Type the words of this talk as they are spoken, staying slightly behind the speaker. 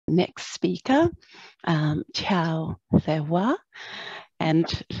next speaker, Chào LeHoa. And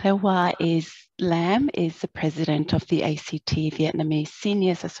LeHoa Lam is the president of the ACT Vietnamese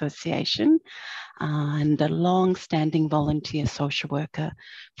Senior Association and a long-standing volunteer social worker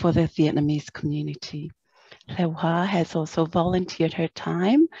for the Vietnamese community. LeHoa has also volunteered her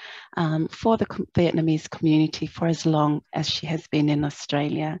time for the Vietnamese community for as long as she has been in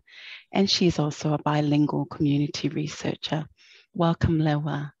Australia. And she's also a bilingual community researcher. Welcome,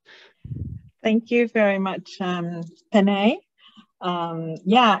 LeHoa. Thank you very much, Panay.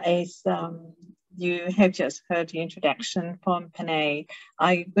 As you have just heard the introduction from Panay,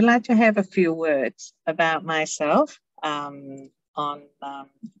 I would like to have a few words about myself. Then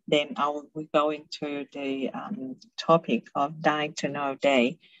I will go into the topic of Dying to Know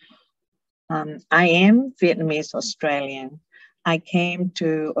Day. I am Vietnamese-Australian. I came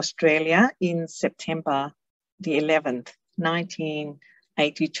to Australia in September the 11th,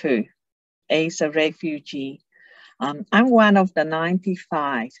 1982, as a refugee. I'm one of the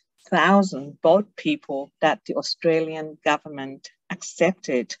 95,000 boat people that the Australian government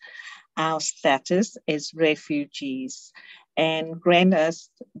accepted our status as refugees and grant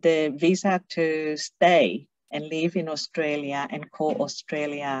us the visa to stay and live in Australia and call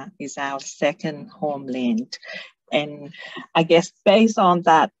Australia is our second homeland. And I guess based on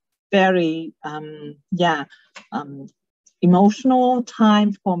that very, emotional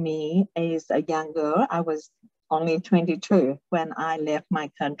time for me as a young girl, I was only 22 when I left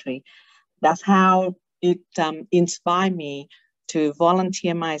my country. That's how it inspired me to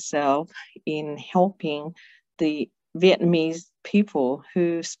volunteer myself in helping the Vietnamese people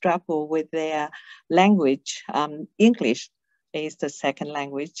who struggle with their language. English is the second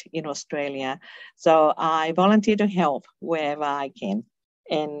language in Australia. So I volunteer to help wherever I can.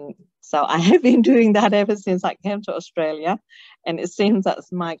 And so I have been doing that ever since I came to Australia, and it seems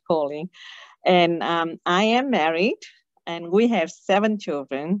that's my calling. And I am married, and we have 7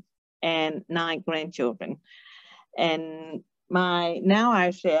 children and 9 grandchildren. And now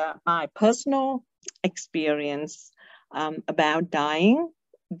I share my personal experience about dying,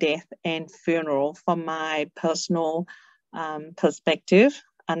 death, and funeral from my personal perspective,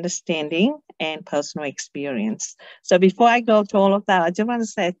 understanding, and personal experience. So before I go to all of that, I just want to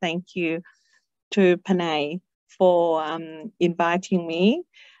say thank you to Panay for inviting me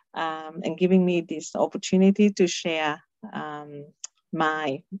and giving me this opportunity to share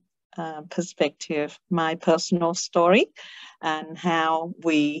my perspective, my personal story, and how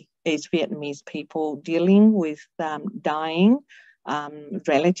we as Vietnamese people dealing with dying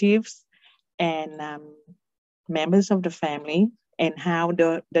relatives and members of the family, and how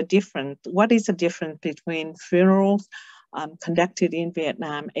what is the difference between funerals conducted in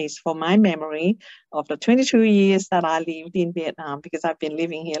Vietnam is, for my memory of the 22 years that I lived in Vietnam, because I've been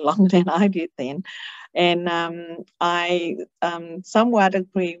living here longer than I did then. And I somewhat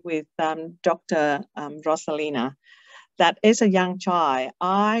agree with Dr. Rosalina that as a young child,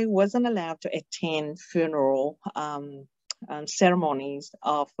 I wasn't allowed to attend funeral ceremonies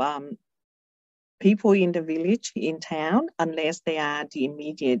of people in the village, in town, unless they are the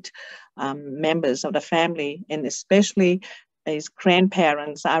immediate members of the family, and especially as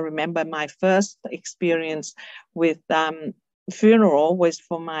grandparents. I remember my first experience with funeral was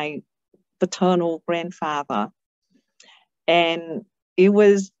for my paternal grandfather. And it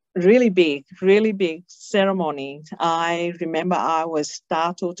was really big ceremony. I remember I was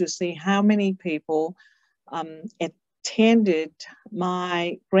startled to see how many people attended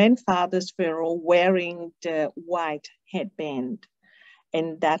my grandfather's funeral wearing the white headband,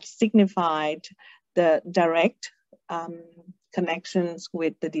 and that signified the direct connections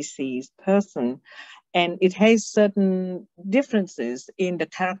with the deceased person. And it has certain differences in the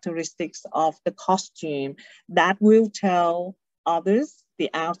characteristics of the costume that will tell others, the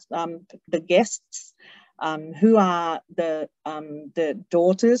guests, who are the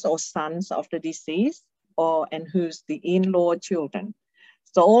daughters or sons of the deceased, and who's the in-law children.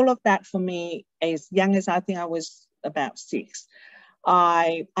 So all of that for me, as young as I think I was about 6,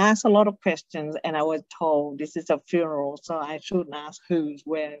 I asked a lot of questions, and I was told this is a funeral, so I shouldn't ask who's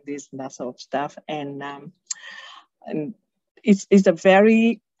wearing this and that sort of stuff. And it's a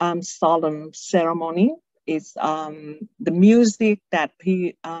very solemn ceremony. It's the music that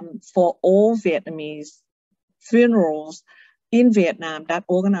for all Vietnamese funerals in Vietnam, that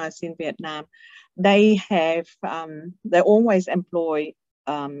organized in Vietnam, they have, they always employ,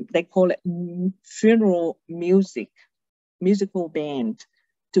 they call it funeral musical band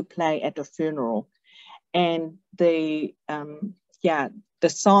to play at the funeral. And the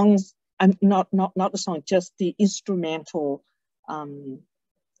songs, not the song, just the instrumental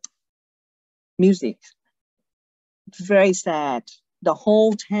music. Very sad. The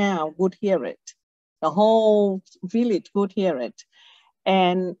whole town would hear it. The whole village would hear it.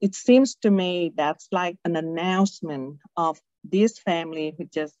 And it seems to me that's like an announcement of this family who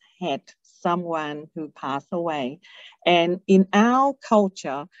just had someone who passed away. And in our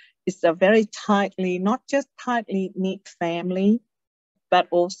culture, it's a very tightly, not just tightly knit family, but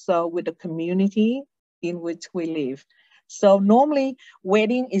also with the community in which we live. So normally,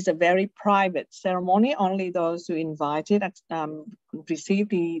 wedding is a very private ceremony. Only those who invited, receive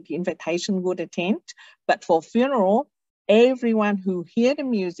the invitation would attend. But for funeral, everyone who hear the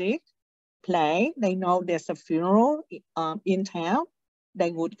music play, they know there's a funeral in town,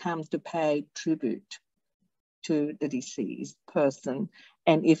 they would come to pay tribute to the deceased person.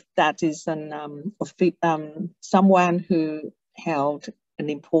 And if that is someone who held an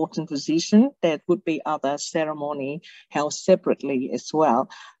important position, there would be other ceremony held separately as well.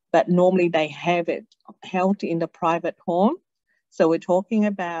 But normally they have it held in the private home. So we're talking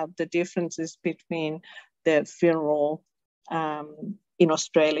about the differences between the funeral in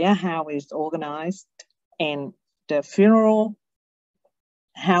Australia, how it's organized, and the funeral,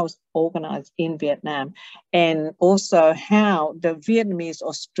 how it's organized in Vietnam, and also how the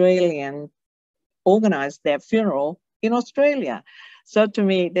Vietnamese-Australian organize their funeral in Australia. So to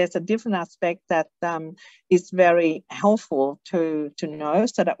me, there's a different aspect that is very helpful to know,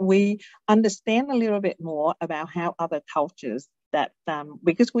 so that we understand a little bit more about how other cultures that,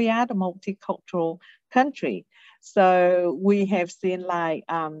 because we are a multicultural country. So we have seen like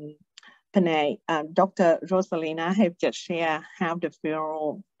Panay, Dr. Rosalina have just shared how the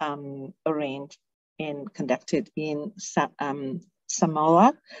funeral arranged and conducted in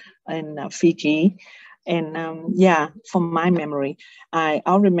Samoa and Fiji. And yeah, from my memory,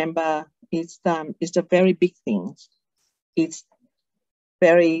 I'll remember it's a very big thing. It's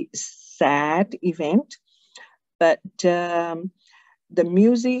very sad event, but the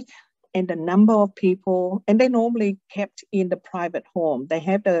music and the number of people, and they normally kept in the private home. They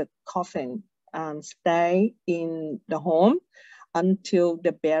have the coffin stay in the home until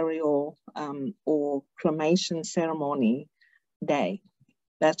the burial or cremation ceremony day.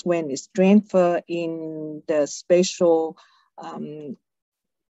 That's when it's transferred in the special,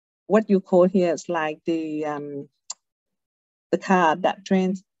 what you call here is like the car that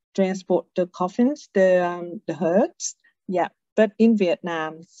transport the coffins, the hearse. Yeah, but in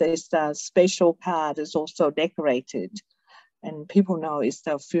Vietnam, there's a special car that's also decorated, and people know it's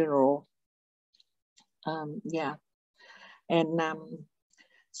the funeral. Yeah, and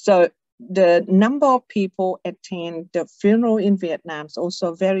so the number of people attend the funeral in Vietnam is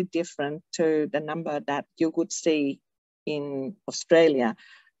also very different to the number that you would see in Australia.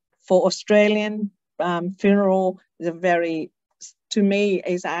 For Australian funeral, is a very, to me,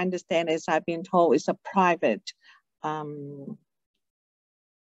 as I understand, as I've been told, it's a private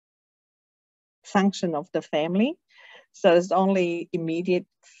function of the family. So it's only immediate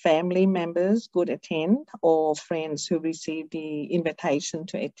family members could attend, or friends who receive the invitation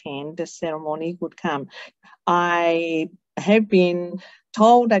to attend the ceremony would come. I have been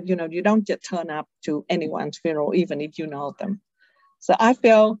told that, you don't just turn up to anyone's funeral, even if you know them. So I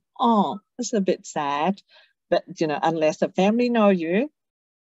feel, oh, it's a bit sad, but, unless the family know you,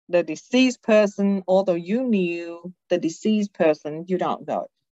 the deceased person, although you knew the deceased person, you don't go.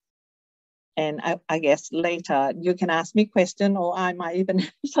 And I guess later you can ask me question, or I might even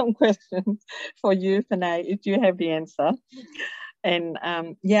have some questions for you, Panay, if you have the answer. And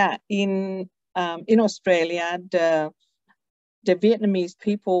yeah, in Australia, the Vietnamese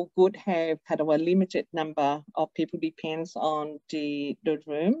people would have kind of a limited number of people, depends on the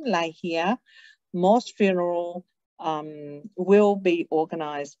room. Like here, most funeral will be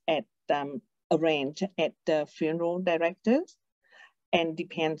organized at arranged at the funeral directors, and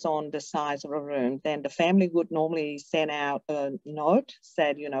depends on the size of a room. Then the family would normally send out a note,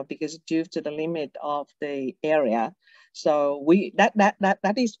 said, because due to the limit of the area. So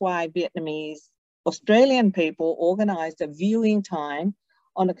that is why Vietnamese Australian people organize a viewing time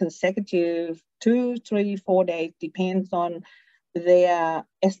on a consecutive 2, 3, 4 days, depends on their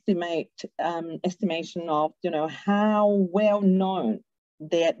estimation of, how well known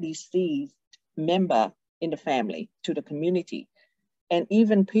their deceased member in the family to the community. And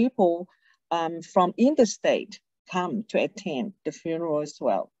even people from interstate come to attend the funeral as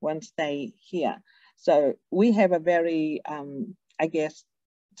well once they hear. So we have a very, I guess,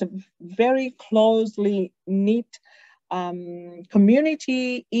 it's a very closely knit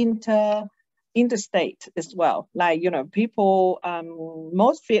community interstate as well. Like, people,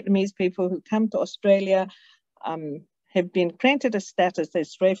 most Vietnamese people who come to Australia have been granted a status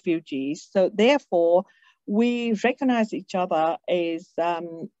as refugees. So therefore, we recognize each other as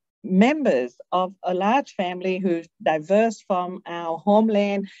members of a large family who's diverse from our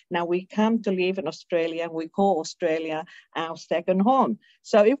homeland. Now we come to live in Australia, and we call Australia our second home.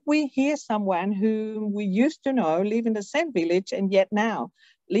 So if we hear someone who we used to know live in the same village and yet now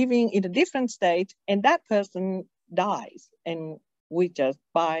living in a different state, and that person dies, and we just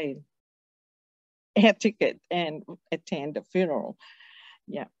buy a ticket and attend the funeral.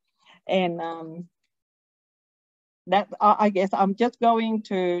 Yeah. And that I guess I'm just going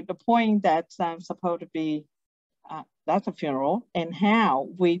to the point that I'm supposed to be, that's a funeral, and how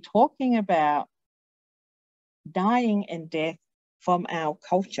we're talking about dying and death from our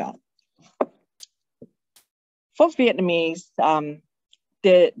culture. For Vietnamese,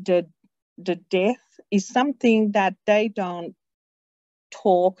 the death is something that they don't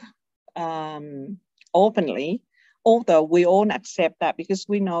talk openly, although we all accept that because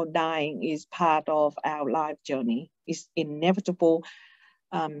we know dying is part of our life journey. It's inevitable,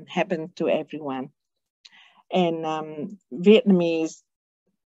 happens to everyone. And Vietnamese,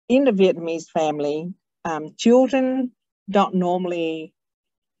 in the Vietnamese family, children don't normally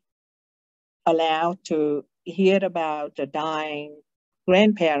allow to hear about the dying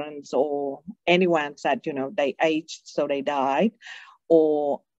grandparents or anyone that, you know, they aged so they died,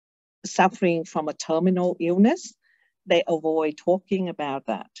 or suffering from a terminal illness. They avoid talking about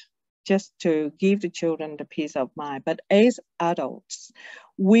that, just to give the children the peace of mind. But as adults,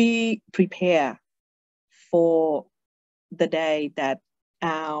 we prepare for the day that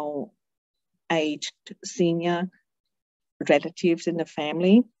our aged senior relatives in the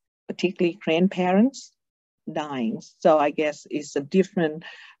family, particularly grandparents, dying. So I guess it's a different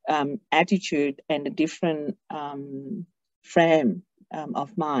attitude and a different frame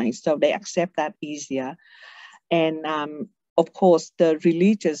of mind. So they accept that easier. And of course, the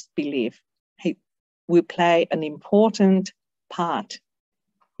religious belief will play an important part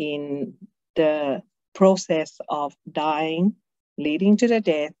in the process of dying, leading to the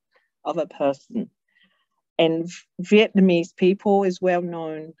death of a person. And Vietnamese people is well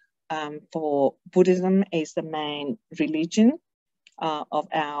known for Buddhism as the main religion of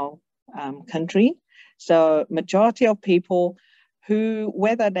our country. So majority of people who,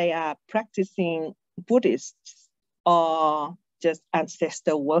 whether they are practicing Buddhists or just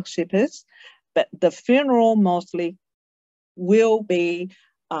ancestor worshippers, but the funeral mostly will be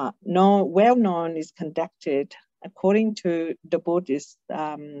well known, is conducted according to the Buddhist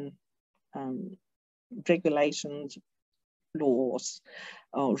regulations, laws,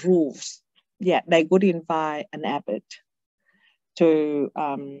 rules. Yeah, they would invite an abbot to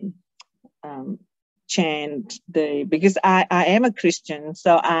chant because I am a Christian,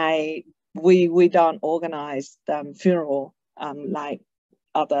 so we don't organize funeral like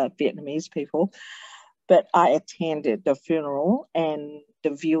other Vietnamese people, but I attended the funeral and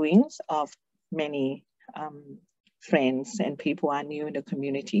the viewings of many friends and people I knew in the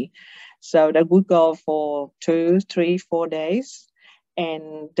community. So that would go for 2, 3, 4 days.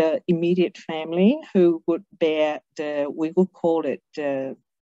 And the immediate family who would bear we would call it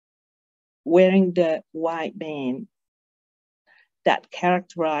wearing the white band that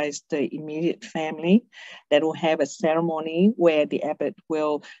characterized the immediate family, that will have a ceremony where the abbot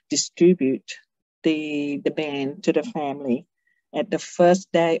will distribute the band to the family at the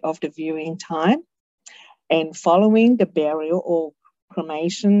first day of the viewing time. And following the burial or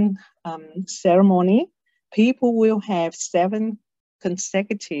cremation ceremony, people will have 7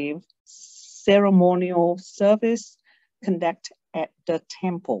 consecutive ceremonial service conducted at the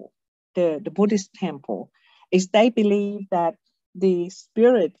temple, the Buddhist temple, is they believe that the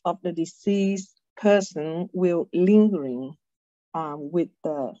spirit of the deceased person will lingering with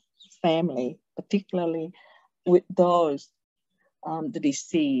the family, particularly with those the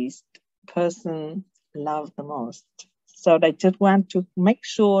deceased person loved the most. So they just want to make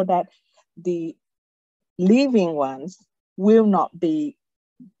sure that the living ones will not be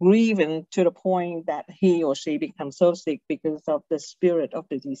grieving to the point that he or she becomes so sick because of the spirit of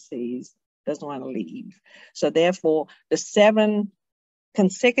the deceased doesn't want to leave. So therefore, the 7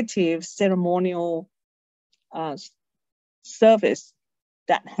 consecutive ceremonial service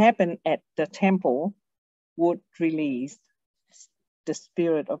that happened at the temple would release the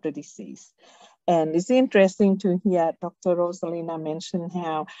spirit of the deceased. And it's interesting to hear Dr. Rosalina mention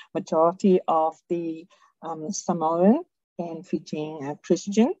how majority of the Samoan and Fijian are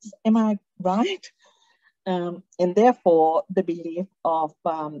Christians. Am I right? And therefore, the belief of,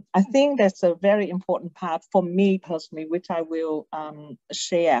 I think that's a very important part for me personally, which I will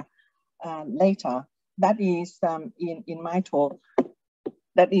share later, that is in my talk,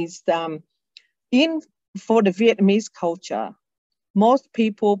 that is for the Vietnamese culture, most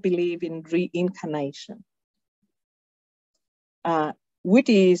people believe in reincarnation, which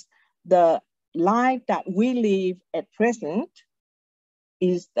is the life that we live at present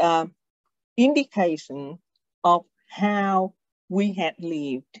is the indication of how we had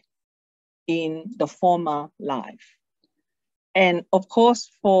lived in the former life. And of course,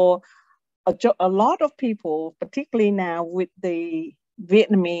 for a lot of people, particularly now with the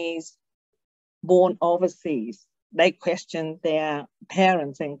Vietnamese born overseas, they question their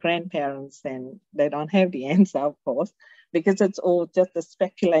parents and grandparents, and they don't have the answer, of course, because it's all just the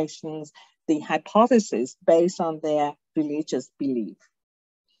speculations, the hypothesis based on their religious belief.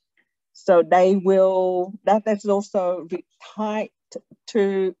 So they will, that's also tied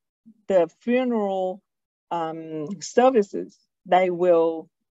to the funeral services. They will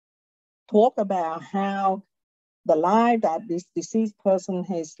talk about how the life that this deceased person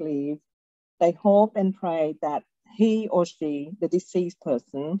has lived. They hope and pray that he or she, the deceased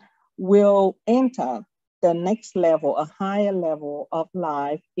person, will enter the next level, a higher level of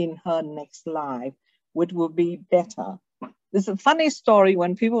life in her next life, which will be better. There's a funny story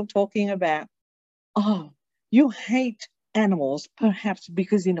when people talking about, oh, you hate animals, perhaps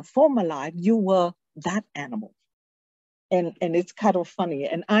because in a former life you were that animal. And it's kind of funny,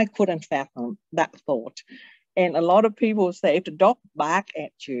 and I couldn't fathom that thought. And a lot of people say if the dog bark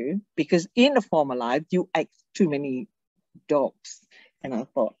at you, because in the former life you ate too many dogs. And I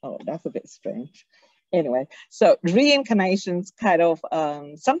thought, oh, that's a bit strange. Anyway, so reincarnation's kind of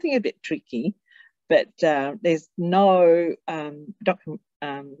something a bit tricky, but there's no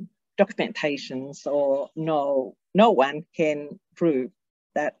documentations, or no one can prove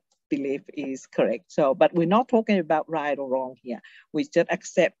that belief is correct. So, but we're not talking about right or wrong here. We just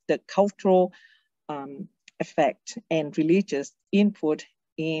accept the cultural effect and religious input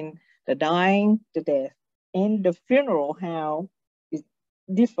in the dying, the death, and the funeral, how it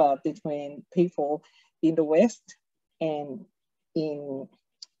differs between people in the West and in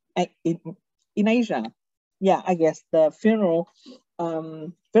Asia. Yeah, I guess the funeral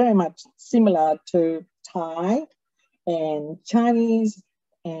very much similar to Thai and Chinese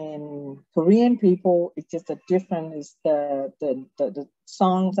and Korean people. It's just a different, is the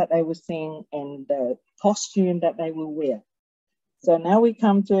songs that they will sing and the costume that they will wear. So now we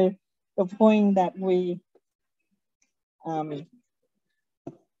come to the point that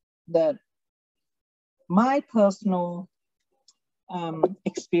my personal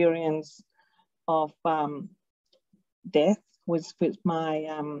experience of death was with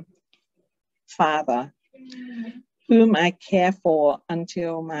my father, whom I care for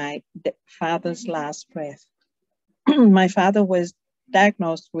until my father's last breath. My father was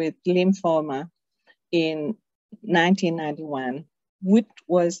diagnosed with lymphoma in 1991, which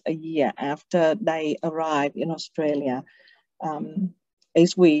was a year after they arrived in Australia,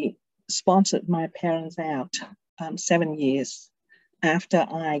 as we sponsored my parents out 7 years after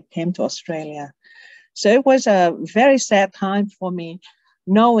I came to Australia. So it was a very sad time for me,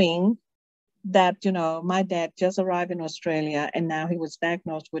 knowing that, you know, my dad just arrived in Australia and now he was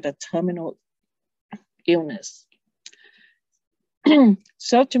diagnosed with a terminal illness.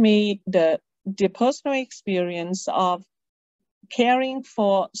 So to me, the personal experience of caring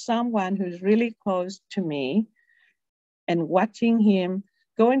for someone who's really close to me and watching him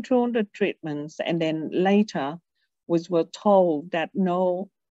going through the treatments, and then later were told that no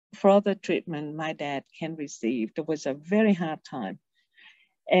further treatment my dad can receive. It was a very hard time.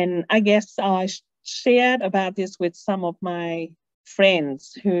 And I guess I shared about this with some of my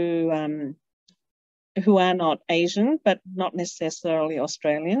friends who are not Asian, but not necessarily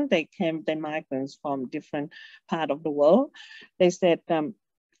Australian. They're migrants from different part of the world. They said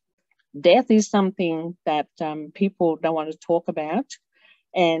death is something that people don't want to talk about.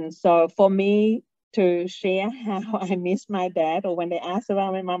 And so for me to share how I miss my dad, or when they ask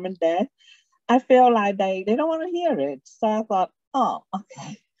about my mom and dad, I feel like they don't want to hear it. So I thought, oh,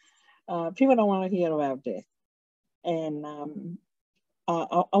 okay. People don't want to hear about death. And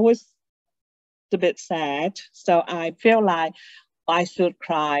I was a bit sad. So I feel like I should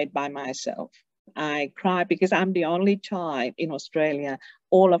cry by myself. I cry because I'm the only child in Australia.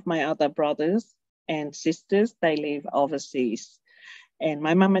 All of my other brothers and sisters, they live overseas. And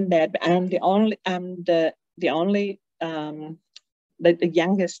my mom and dad, I'm the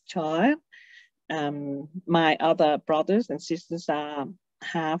youngest child. My other brothers and sisters are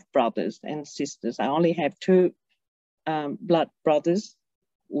half brothers and sisters. I only have two blood brothers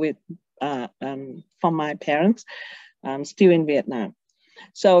from my parents, still in Vietnam.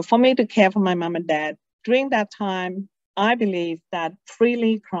 So for me to care for my mom and dad, during that time, I believe that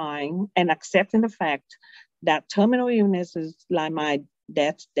freely crying and accepting the fact that terminal illnesses like my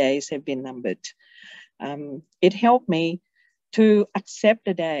dad's days have been numbered, it helped me to accept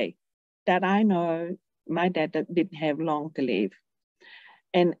the day that I know my dad didn't have long to live.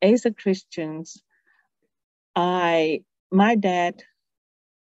 And as a Christian, my dad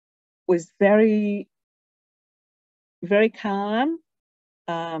was very, very calm.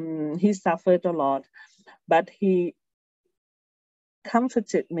 He suffered a lot, but he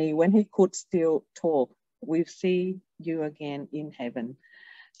comforted me when he could still talk. We'll see you again in heaven.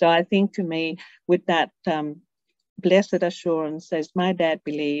 So I think, to me, with that blessed assurance, as my dad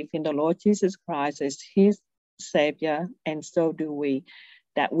believed in the Lord Jesus Christ as his Savior, and so do we,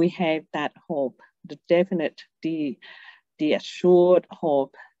 that we have that hope, the definite, the assured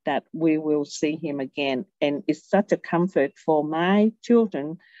hope that we will see him again. And it's such a comfort for my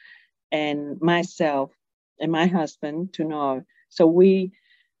children and myself and my husband to know. So we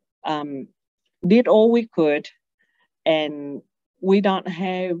did all we could, and we don't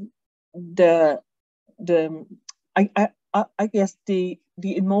have I guess the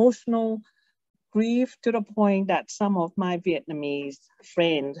emotional grief to the point that some of my Vietnamese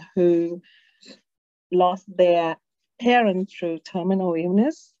friends who lost their parents through terminal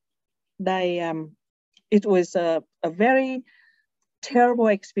illness, it was a very terrible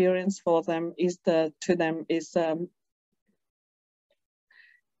experience for them.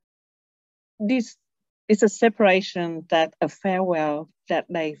 This is a separation, that a farewell, that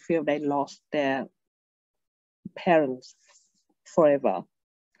they feel they lost their parents forever.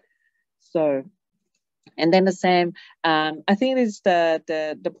 So, and then the same, I think it's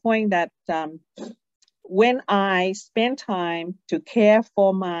the point that when I spent time to care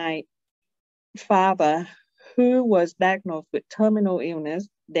for my father, who was diagnosed with terminal illness,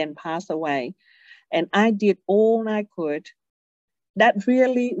 then passed away, and I did all I could, that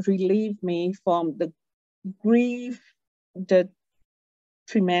really relieved me from the grief, the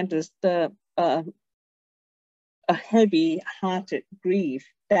tremendous, a heavy-hearted grief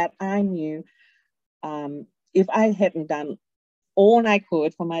that I knew if I hadn't done all I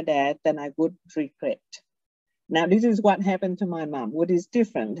could for my dad, then I would regret. Now, this is what happened to my mom. What is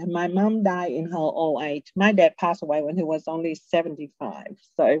different? My mom died in her old age. My dad passed away when he was only 75.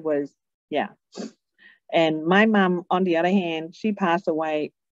 So it was, yeah. And my mom, on the other hand, she passed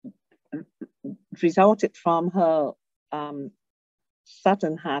away, resulted from her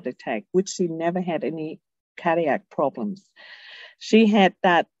sudden heart attack, which she never had any cardiac problems. She had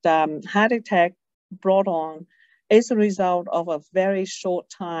that heart attack brought on as a result of a very short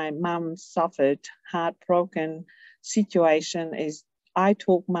time. Mom suffered heartbroken situation. Is I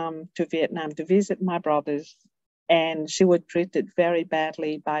took Mom to Vietnam to visit my brothers, and she was treated very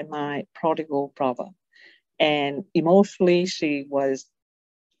badly by my prodigal brother. And emotionally, she was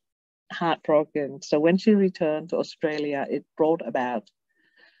heartbroken. So when she returned to Australia, it brought about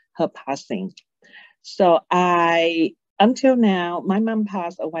her passing. So until now, my mom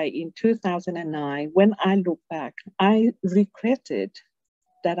passed away in 2009. When I look back, I regretted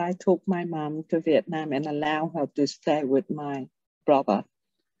that I took my mom to Vietnam and allowed her to stay with my brother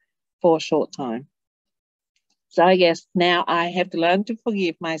for a short time. So I guess now I have to learn to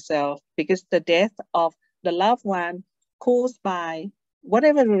forgive myself, because the death of the loved one caused by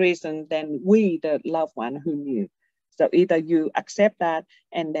whatever the reason, then we, the loved one who knew. So either you accept that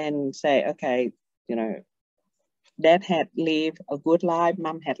and then say, okay, Dad had lived a good life,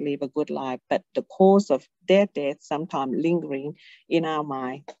 Mom had lived a good life, but the cause of their death sometimes lingering in our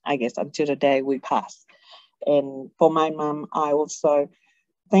mind, I guess, until the day we pass. And for my mom, I also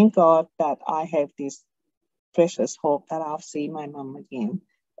thank God that I have this precious hope that I'll see my mom again.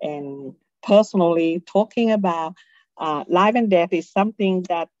 And personally, talking about life and death is something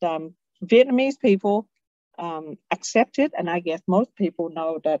that Vietnamese people accepted, and I guess most people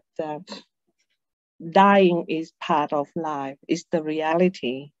know that dying is part of life. It's the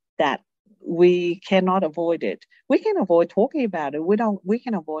reality that we cannot avoid it. We can avoid talking about it. We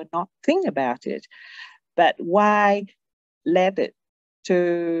can avoid not thinking about it. But why let it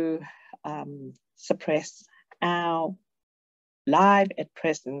to suppress our life at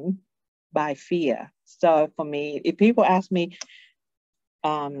present by fear? So for me, if people ask me,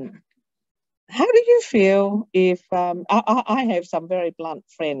 how do you feel if, I have some very blunt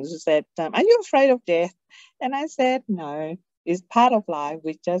friends who said, are you afraid of death? And I said, no, it's part of life.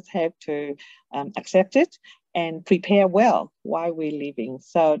 We just have to accept it and prepare well while we're living.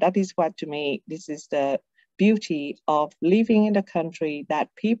 So that is what, to me, this is the beauty of living in the country,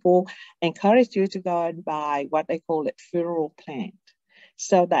 that people encourage you to go and buy what they call it funeral plan,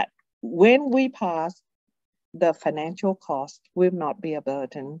 so that when we pass, the financial cost will not be a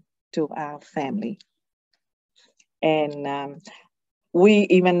burden to our family. And we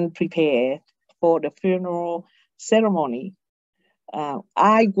even prepared for the funeral ceremony.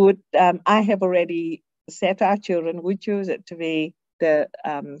 I have already said our children, we choose it to be the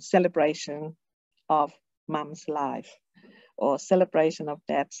celebration of mom's life or celebration of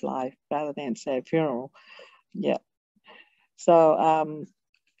dad's life rather than say funeral. Yeah. So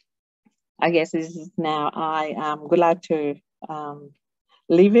I guess this is now I would like to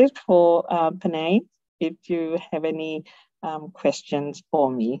leave it for Panay if you have any questions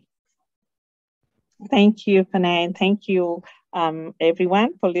for me. Thank you, Panay, and thank you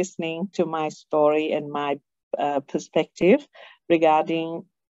everyone for listening to my story and my perspective regarding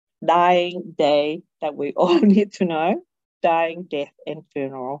dying day that we all need to know, dying, death, and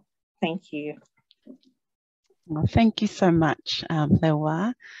funeral. Thank you. Well, thank you so much,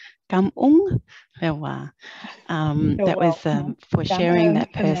 LeHoa. Cảm ơn LeHoa. That was for sharing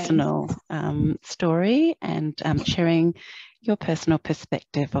that personal story and sharing your personal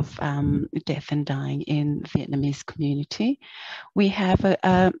perspective of death and dying in Vietnamese community. We have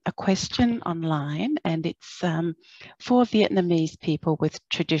a question online, and it's for Vietnamese people with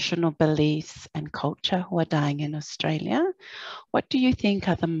traditional beliefs and culture who are dying in Australia. What do you think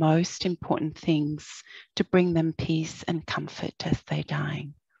are the most important things to bring them peace and comfort as they're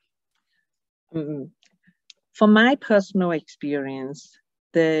dying? From my personal experience,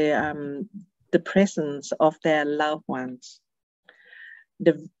 the presence of their loved ones,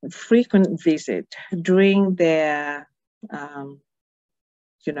 the frequent visit during their,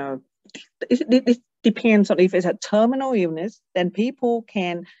 it depends on if it's a terminal illness, then people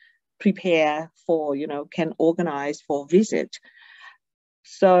can prepare for, can organize for visit.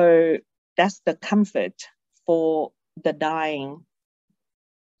 So that's the comfort for the dying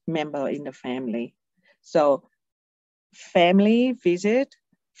member in the family. So family visit,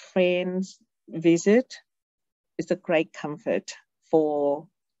 friends visit is a great comfort for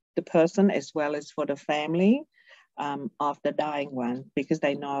the person as well as for the family of the dying one, because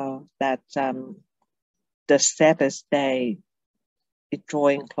they know that the saddest day is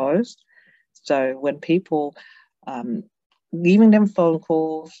drawing close. So when people giving them phone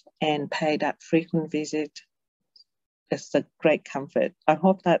calls and pay that frequent visit, it's a great comfort. I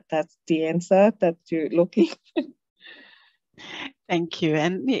hope that that's the answer that you're looking for. Thank you.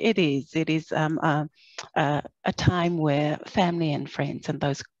 And it is a time where family and friends and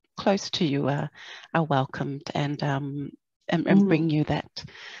those close to you are welcomed and bring you that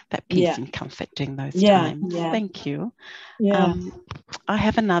peace and comfort during those times. Thank you. I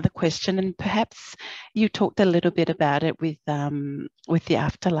have another question, and perhaps you talked a little bit about it with the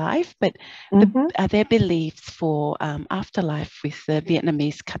afterlife, but are there beliefs for afterlife with the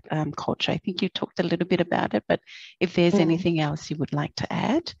Vietnamese culture? I think you talked a little bit about it, but if there's anything else you would like to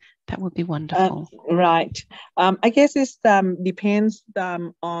add, that would be wonderful. Right. I guess it depends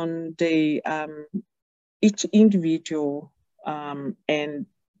on the each individual and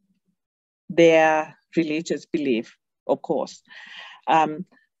their religious belief, of course.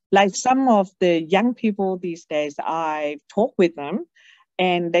 Like some of the young people these days, I talk with them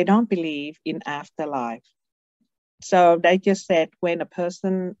and they don't believe in afterlife. So they just said when a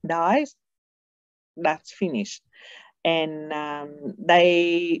person dies, that's finished. And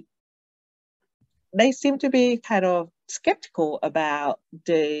they seem to be kind of skeptical about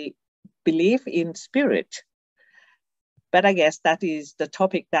the belief in spirit. But I guess that is the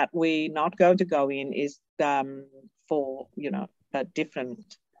topic that we're not going to go in, is for, a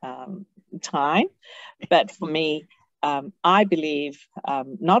different time. But for me, I believe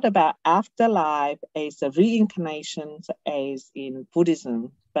not about afterlife as a reincarnation as in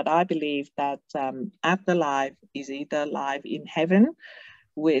Buddhism, but I believe that afterlife is either life in heaven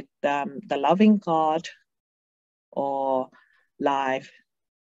with the loving God, or life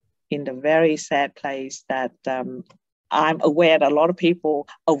in the very sad place that I'm aware that a lot of people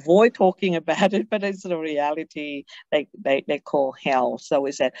avoid talking about it, but it's the reality they call hell. So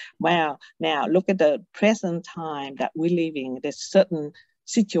we said, wow, now look at the present time that we're living. There's certain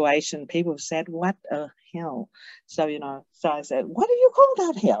situation, people have said, what a hell. So, so I said, what do you call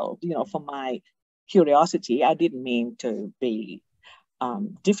that hell? For my curiosity, I didn't mean to be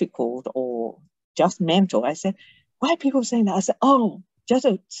difficult or just mental. I said, why are people saying that? I said, oh, just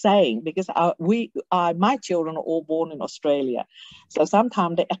a saying, because my children are all born in Australia. So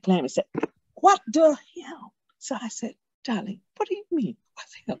sometimes they acclaim and say, what the hell? So I said, darling, what do you mean? What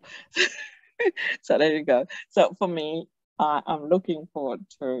the hell? So there you go. So for me, I'm looking forward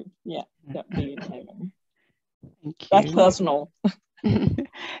to, that being heaven. Thank you. That's personal.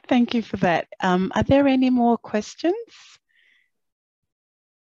 Thank you for that. Are there any more questions?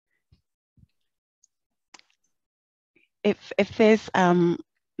 If there's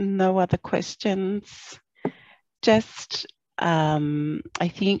no other questions, just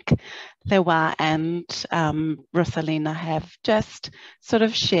I think LeHoa and Rosalina have just sort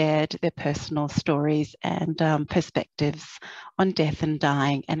of shared their personal stories and perspectives on death and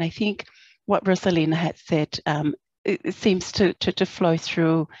dying. And I think what Rosalina had said, it seems to flow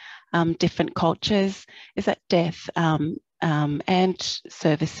through different cultures, is that death and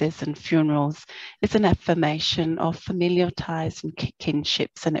services and funerals is an affirmation of familial ties and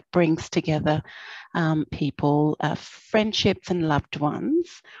kinships, and it brings together people, friendships and loved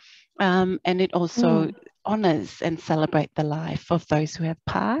ones. And it also honors and celebrates the life of those who have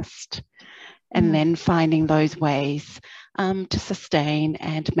passed, and then finding those ways to sustain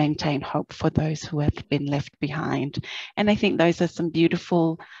and maintain hope for those who have been left behind. And I think those are some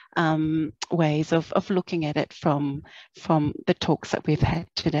beautiful ways of looking at it from the talks that we've had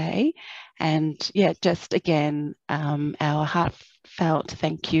today. And yeah, just again, our heartfelt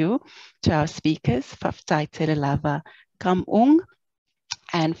thank you to our speakers, Faftai Lava Kam Ung,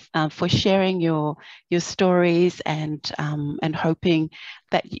 and for sharing your stories, and hoping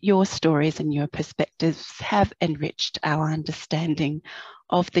that your stories and your perspectives have enriched our understanding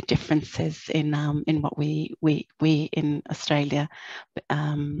of the differences in what we in Australia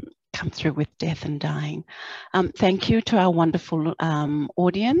come through with death and dying. Thank you to our wonderful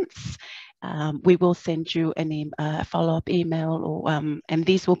audience. We will send you a follow-up email, or and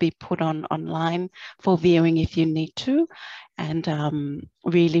these will be put online for viewing if you need to. And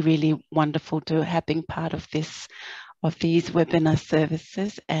really, really wonderful to have been part of these webinar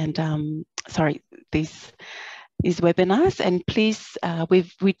services, and these webinars. And please,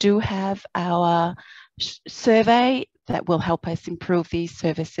 we do have our survey that will help us improve these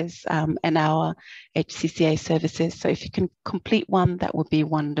services and our HCCA services. So if you can complete one, that would be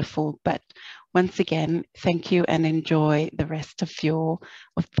wonderful. But once again, thank you, and enjoy the rest of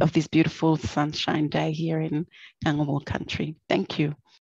of this beautiful sunshine day here in Ngunnawal country. Thank you.